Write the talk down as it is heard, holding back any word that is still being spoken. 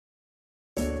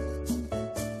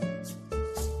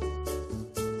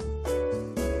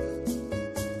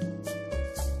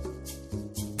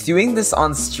doing this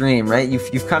on stream, right?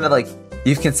 You've kind of like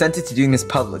you've consented to doing this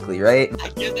publicly, right? I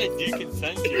guess I do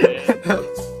consent to it.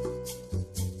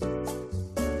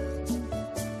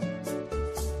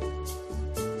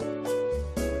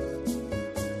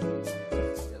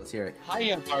 Let's hear it.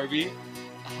 Hiya, Barbie.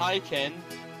 Hi, Ken.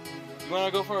 You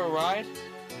wanna go for a ride?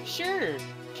 Sure.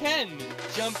 Ken,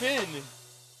 jump in.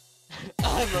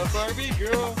 I'm a Barbie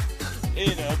girl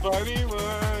in a Barbie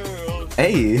world.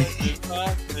 Hey. It's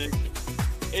fantastic.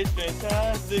 It's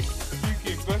fantastic. You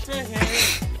can brush my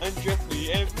hair, undress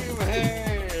me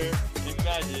everywhere.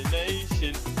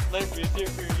 Imagination, life is your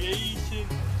creation.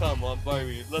 Come on,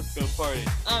 Barbie, let's go party.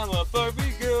 I'm a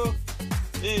Barbie girl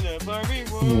in a Barbie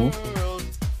world.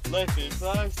 Life in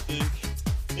plastic.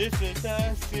 It's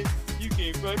fantastic. You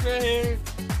can brush my hair,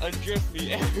 undress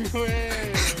me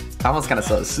everywhere. That one's kind of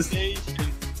sus.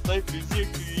 Life is your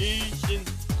creation.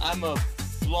 I'm a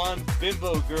blonde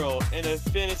bimbo girl in a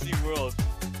fantasy world.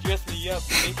 Dress me up,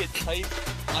 make it tight.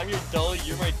 I'm your doll,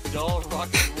 you're my doll. Rock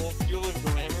and roll, feel the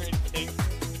glamour and pink.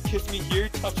 Kiss me here,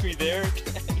 touch me there.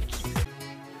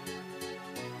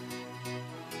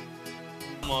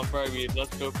 Come on, Barbie,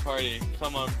 let's go party.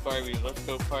 Come on, Barbie, let's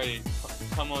go party.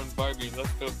 Come on, Barbie,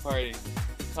 let's go party.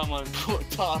 Come on,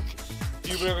 talk.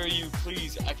 Do whatever you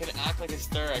please. I can act like a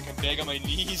star. I can beg on my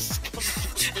knees.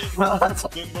 Come on,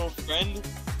 bimbo friend.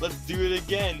 Let's do it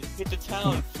again. Hit the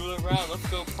town. Fool around. Let's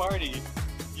go party.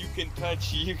 You can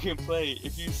touch. You can play.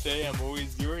 If you say I'm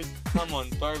always yours. Come on,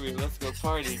 Barbie. Let's go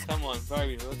party. Come on,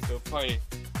 Barbie. Let's go party.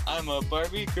 I'm a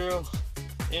Barbie girl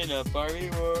in a Barbie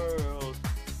world.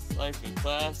 Life in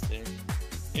plastic.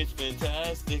 It's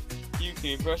fantastic. You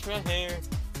can brush my hair.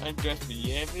 Undress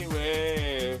me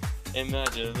everywhere.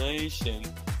 Imagination.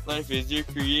 Life is your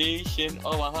creation.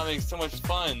 Oh, I'm having so much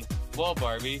fun. Well,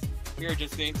 Barbie, we are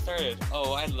just getting started.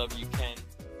 Oh, I love you, Ken.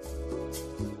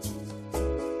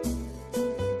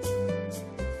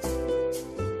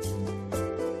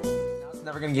 It's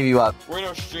never gonna give you up. We're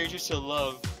no strangers to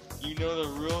love. You know the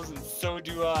rules, and so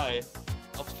do I.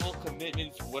 A full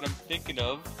commitment's what I'm thinking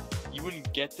of. You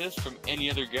wouldn't get this from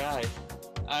any other guy.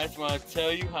 I just want to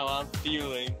tell you how I'm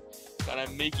feeling.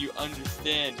 Gotta make you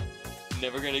understand.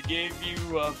 Never gonna give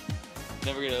you up.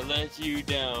 Never gonna let you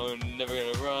down. Never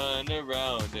gonna run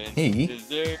around and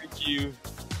desert you.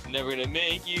 Never gonna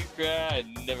make you cry.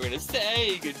 Never gonna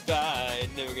say goodbye.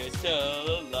 Never gonna tell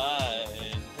a lie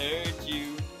and hurt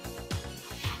you.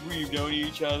 We've known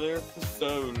each other for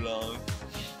so long.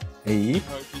 Hey. Your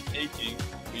heart is aching,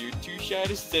 but you're too shy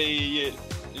to say it.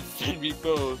 Instead, we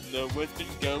both know what's been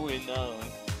going on.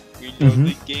 We know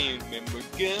the game and we're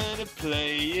gonna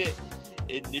play it.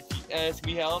 And if you ask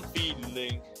me how I'm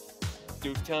feeling,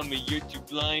 don't tell me you're too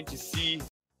blind to see.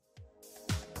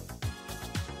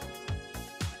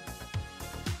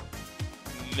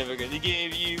 Never gonna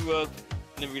give you up,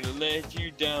 never gonna let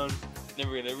you down,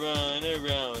 never gonna run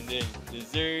around and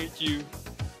desert you,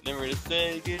 never gonna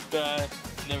say goodbye,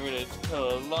 never gonna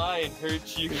tell a lie and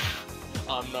hurt you.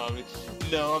 I'm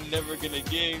never gonna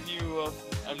give you up.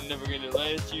 I'm never gonna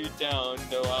let you down.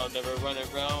 No, I'll never run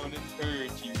around and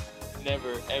hurt you.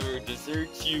 Never ever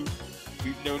desert you.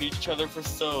 We've known each other for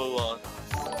so long.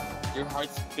 Your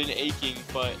heart's been aching,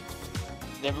 but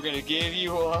never gonna give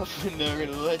you up. Never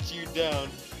gonna let you down.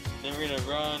 Never gonna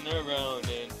run around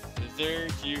and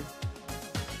desert you.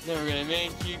 Never gonna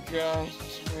make you cry.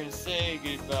 Never gonna say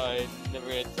goodbye. Never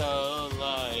gonna tell a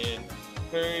lie and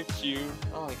hurt you.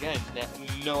 Oh, again.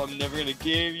 No, I'm never gonna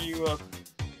give you up.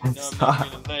 No, I'm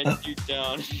never gonna let you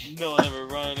down. No, I'll never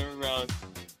run around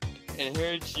and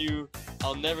hurt you.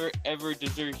 I'll never ever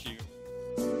desert you.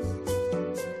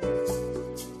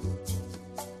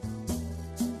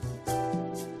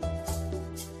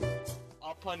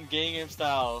 Up on Gangnam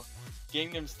Style.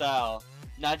 Gangnam Style.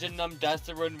 Najanam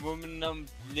Dasaran Womanum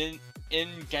in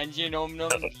Ganjanum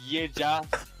Yeja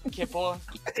Kipo.